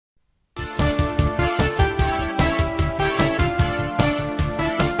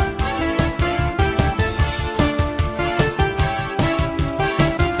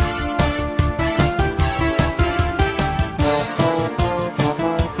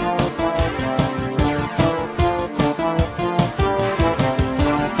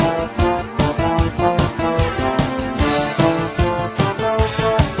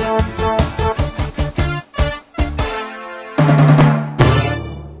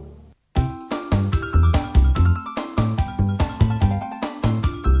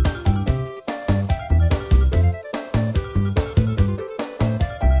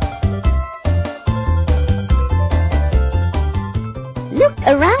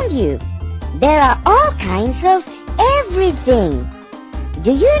around you. There are all kinds of everything.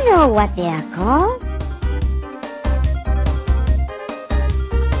 Do you know what they are called?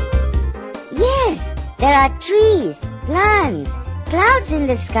 Yes, there are trees, plants, clouds in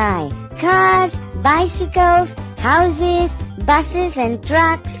the sky, cars, bicycles, houses, buses and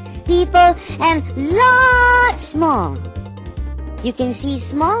trucks, people, and lots more. You can see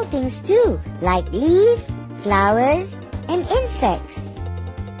small things too, like leaves, flowers, and insects.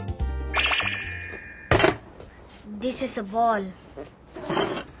 This is a ball.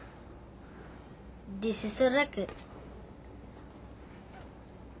 This is a racket.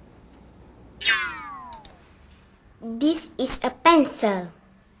 This is a pencil.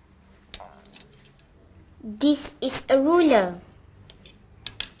 This is a ruler.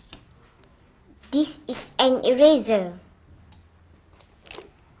 This is an eraser.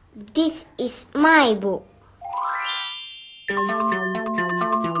 This is my book.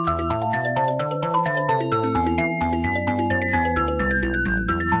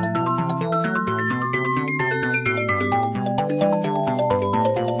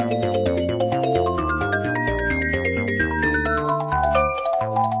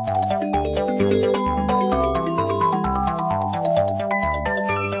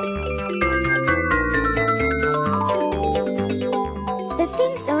 The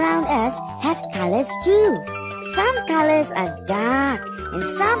things around us have colors too. Some colors are dark and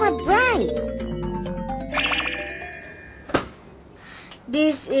some are bright.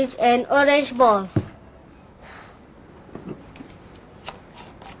 This is an orange ball.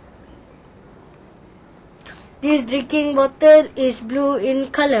 This drinking bottle is blue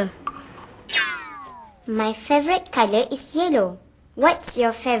in color. My favorite color is yellow. What's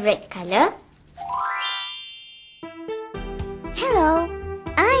your favorite color? Hello,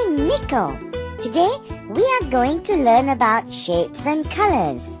 I'm Nico. Today we are going to learn about shapes and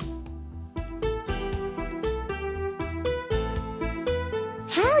colors.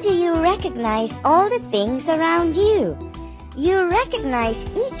 How do you recognize all the things around you? You recognize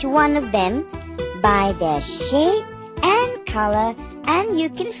each one of them by their shape and color, and you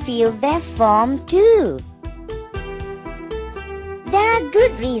can feel their form too. There are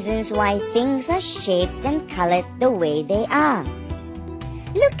good reasons why things are shaped and colored the way they are.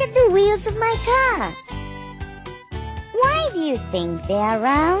 Look at the wheels of my car. Why do you think they are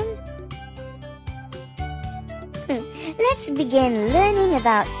round? Let's begin learning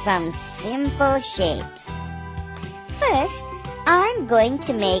about some simple shapes. First, I'm going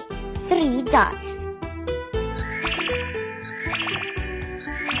to make 3 dots.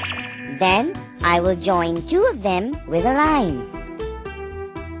 Then, I will join 2 of them with a line.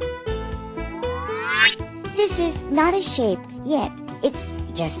 This is not a shape yet, it's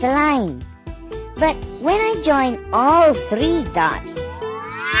just a line. But when I join all 3 dots,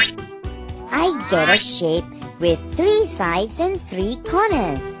 I get a shape with 3 sides and 3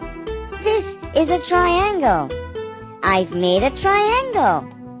 corners. This is a triangle. I've made a triangle.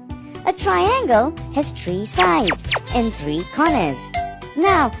 A triangle has 3 sides and 3 corners.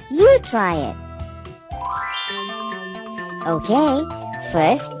 Now you try it. Okay,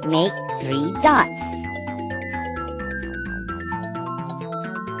 first make 3 dots.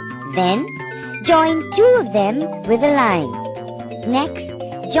 Then join 2 of them with a line. Next,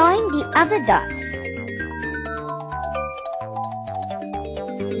 join the other dots.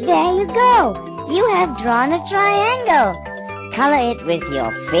 There you go! You have drawn a triangle. Color it with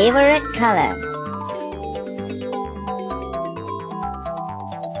your favorite color.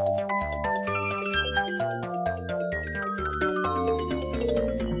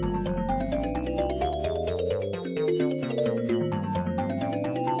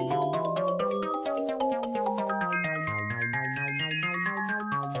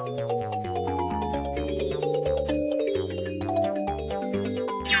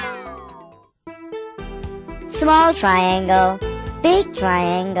 Small triangle, big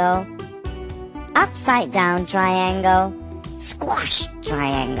triangle, upside down triangle, squash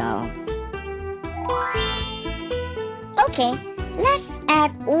triangle. Okay, let's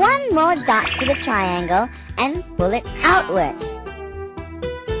add 1 more dot to the triangle and pull it outwards.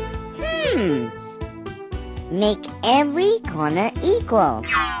 Make every corner equal.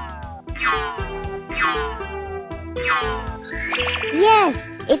 Yes,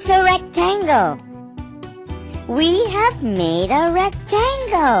 it's a rectangle. We have made a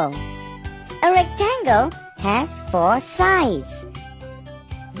rectangle. A rectangle has 4 sides.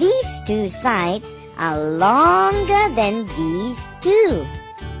 These 2 sides are longer than these 2.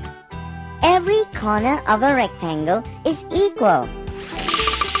 Every corner of a rectangle is equal.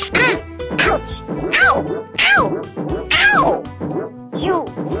 Ah! Ouch! Ow! Ow! Ow! You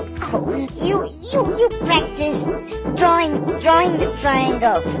practice drawing the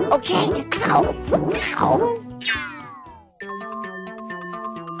triangle, okay? Ow, ow.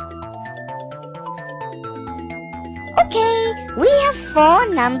 Okay, we have 4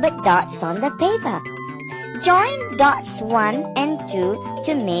 numbered dots on the paper. Join dots 1 and 2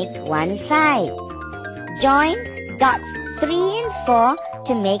 to make one side. Join dots 3 and 4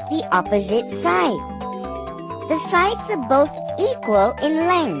 to make the opposite side. The sides are both equal in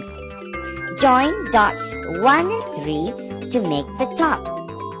length. Join dots 1 and 3 to make the top.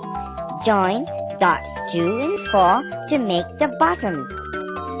 Join dots 2 and 4 to make the bottom.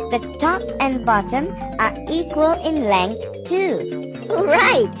 The top and bottom are equal in length too.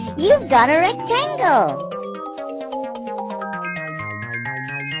 Right, you've got a rectangle.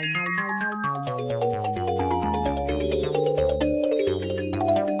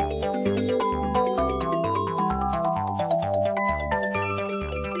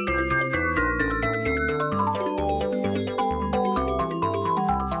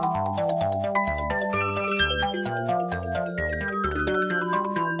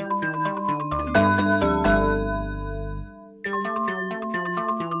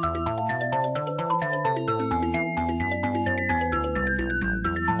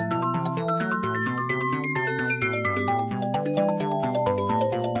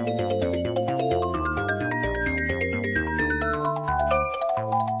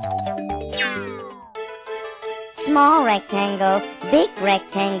 Small rectangle, big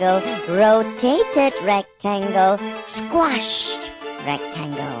rectangle, rotated rectangle, squashed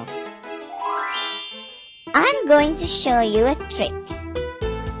rectangle. I'm going to show you a trick.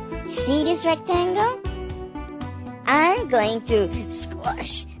 See this rectangle? I'm going to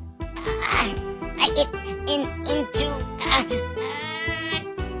squash it into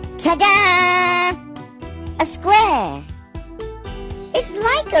ta-da! A square. It's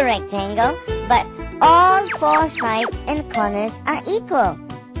like a rectangle, but all 4 sides and corners are equal.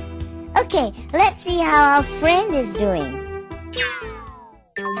 Okay, let's see how our friend is doing.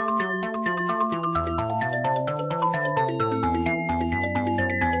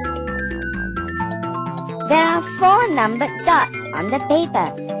 There are 4 numbered dots on the paper.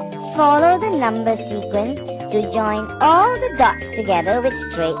 Follow the number sequence to join all the dots together with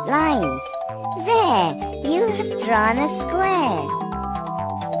straight lines. There, you have drawn a square.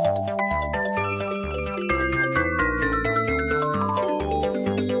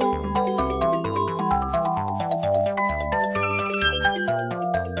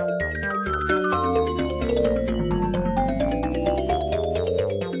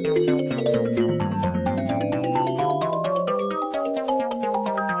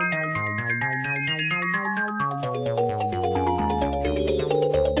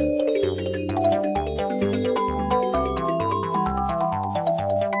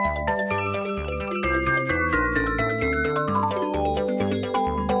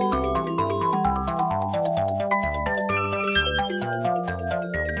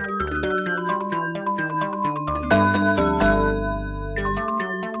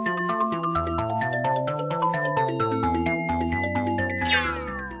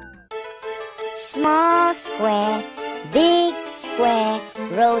 Small square, big square,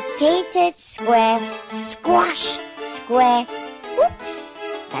 rotated square, squashed square. Oops,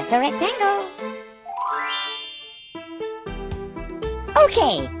 that's a rectangle.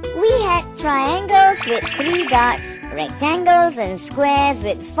 Okay, we had triangles with 3 dots, rectangles and squares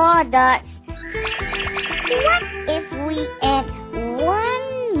with 4 dots. What if we add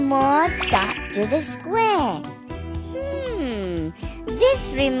 1 more dot to the square?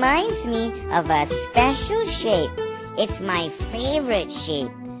 This reminds me of a special shape. It's my favorite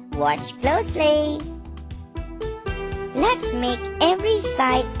shape. Watch closely. Let's make every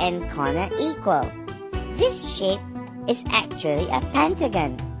side and corner equal. This shape is actually a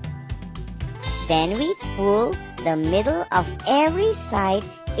pentagon. Then we pull the middle of every side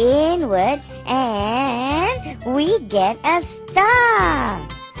inwards and we get a star.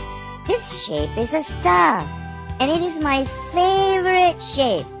 This shape is a star. And it is my favorite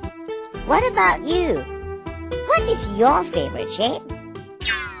shape. What about you? What is your favorite shape?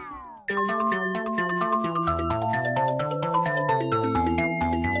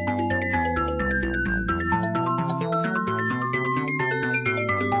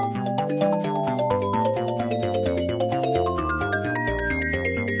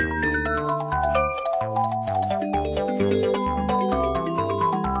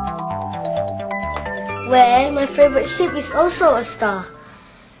 Well, my favorite shape is also a star.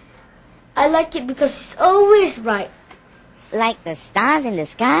 I like it because it's always bright. Like the stars in the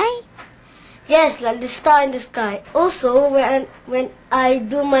sky? Yes, like the star in the sky. Also, when I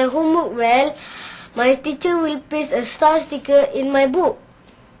do my homework well, my teacher will paste a star sticker in my book.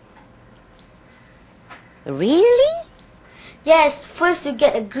 Really? Yes, first you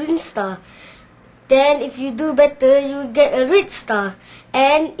get a green star. Then if you do better, you get a red star.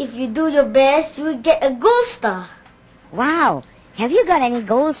 And if you do your best, you will get a gold star. Wow. Have you got any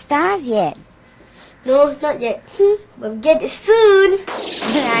gold stars yet? No, not yet. But get it soon.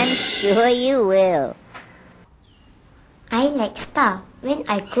 I'm sure you will. I like star. When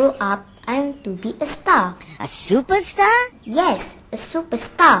I grow up, I want to be a star. A superstar? Yes, a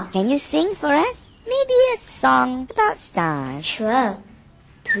superstar. Can you sing for us? Maybe a song about stars. Sure.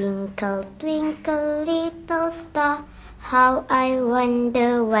 Twinkle, twinkle, little star, how I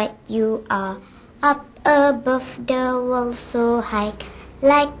wonder what you are. Up above the world so high,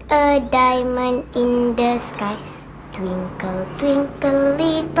 like a diamond in the sky. Twinkle, twinkle,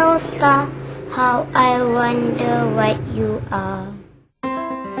 little star, how I wonder what you are.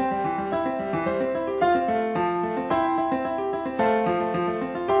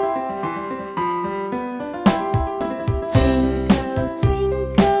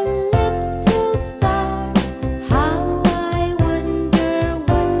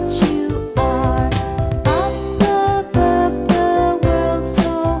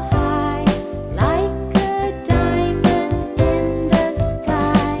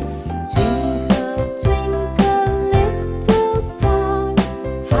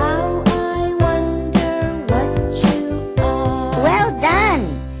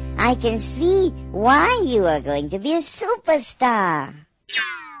 I can see why you are going to be a superstar.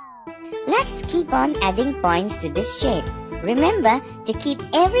 Let's keep on adding points to this shape. Remember to keep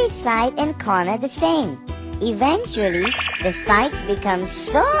every side and corner the same. Eventually, the sides become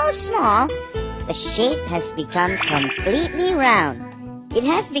so small, the shape has become completely round. It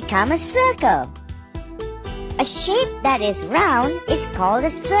has become a circle. A shape that is round is called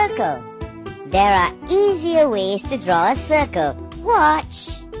a circle. There are easier ways to draw a circle.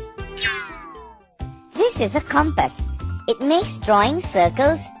 Watch. This is a compass. It makes drawing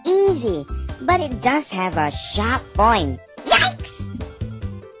circles easy, but it does have a sharp point. Yikes!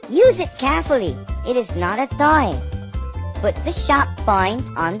 Use it carefully. It is not a toy. Put the sharp point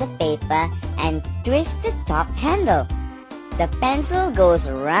on the paper and twist the top handle. The pencil goes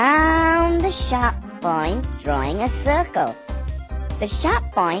round the sharp point, drawing a circle. The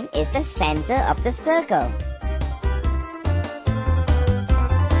sharp point is the center of the circle.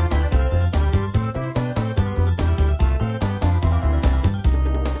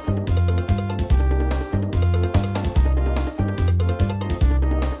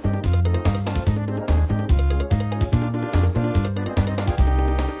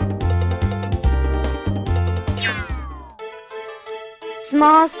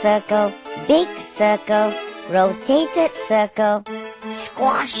 Small circle, big circle, rotated circle,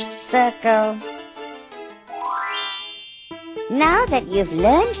 squashed circle. Now that you've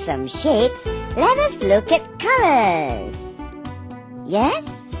learned some shapes, let us look at colors.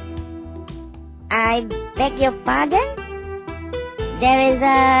 Yes? I beg your pardon? There is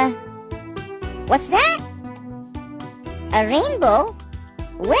a... What's that? A rainbow?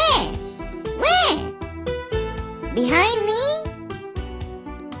 Where? Where? Behind me?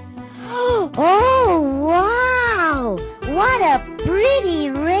 Oh, wow! What a pretty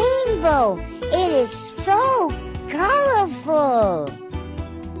rainbow! It is so colorful!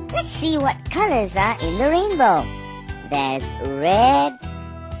 Let's see what colors are in the rainbow. There's red,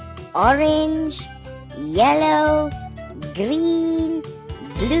 orange, yellow, green,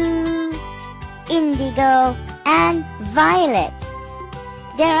 blue, indigo, and violet.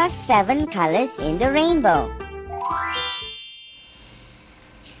 There are 7 colors in the rainbow.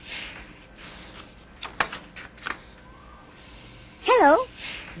 Hello,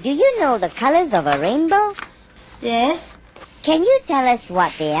 do you know the colors of a rainbow? Yes. Can you tell us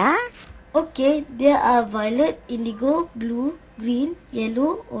what they are? Okay, there are violet, indigo, blue, green,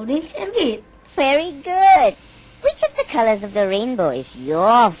 yellow, orange, and red. Very good. Which of the colors of the rainbow is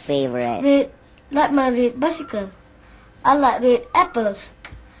your favorite? Red, like my red bicycle. I like red apples.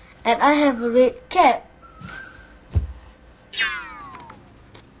 And I have a red cap.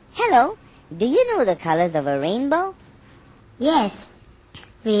 Hello, do you know the colors of a rainbow? Yes.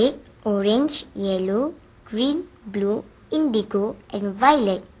 Red, orange, yellow, green, blue, indigo, and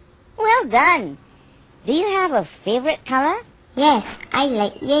violet. Well done. Do you have a favorite color? Yes, I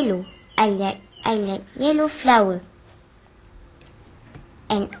like yellow. I like yellow flower.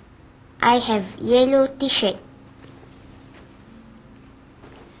 And I have yellow t-shirt.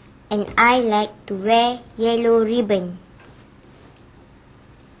 And I like to wear yellow ribbon.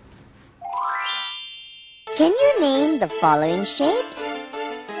 Can you name the following shapes?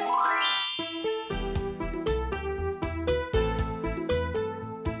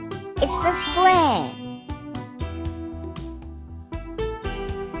 It's a square.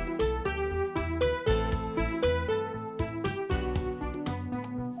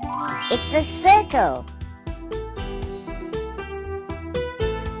 It's a circle.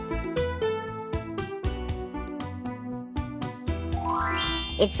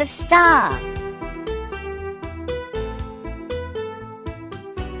 It's a star.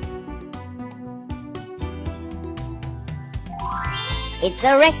 It's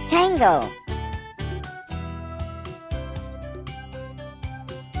a rectangle.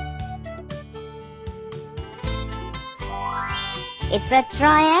 It's a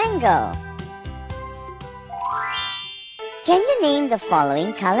triangle. Can you name the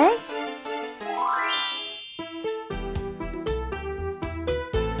following colors?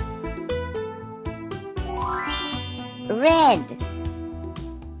 Red,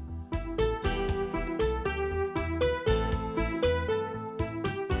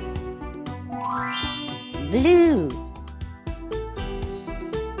 blue,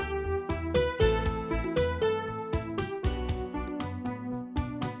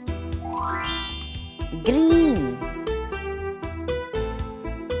 green,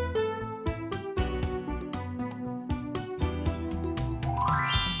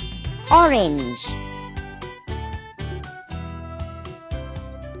 orange,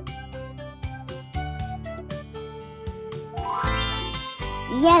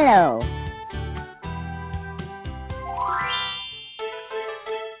 yellow,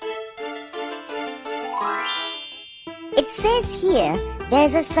 it says here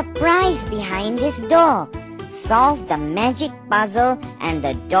there's a surprise behind this door. Solve the magic puzzle and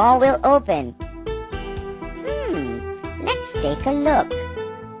the door will open. Let's take a look.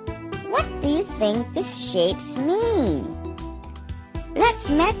 What do you think these shapes mean? Let's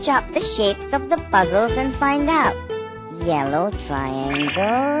match up the shapes of the puzzles and find out. Yellow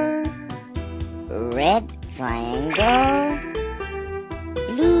triangle, red triangle,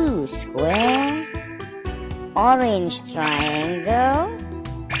 blue square, orange triangle.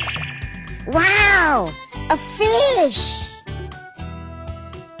 Wow! A fish!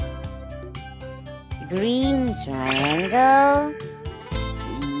 Green triangle,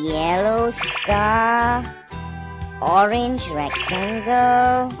 yellow star, orange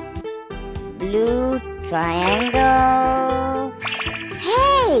rectangle, blue triangle.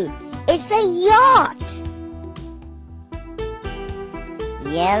 Hey! It's a yacht!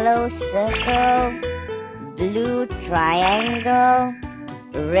 Yellow circle, blue triangle,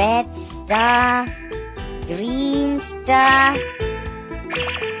 red star, green star.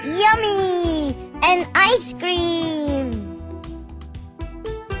 Yummy! An ice cream!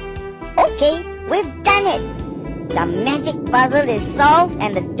 Okay, we've done it! The magic puzzle is solved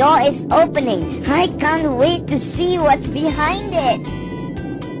and the door is opening. I can't wait to see what's behind it.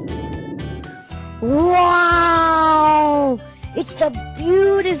 Wow! It's a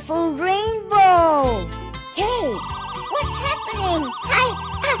beautiful rainbow! Hey, what's happening?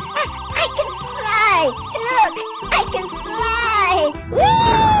 I can fly! Look, I can fly!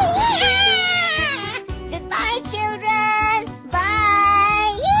 Whee! Goodbye, children!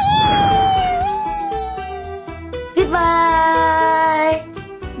 Bye! Goodbye!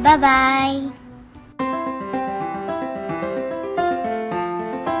 Bye-bye.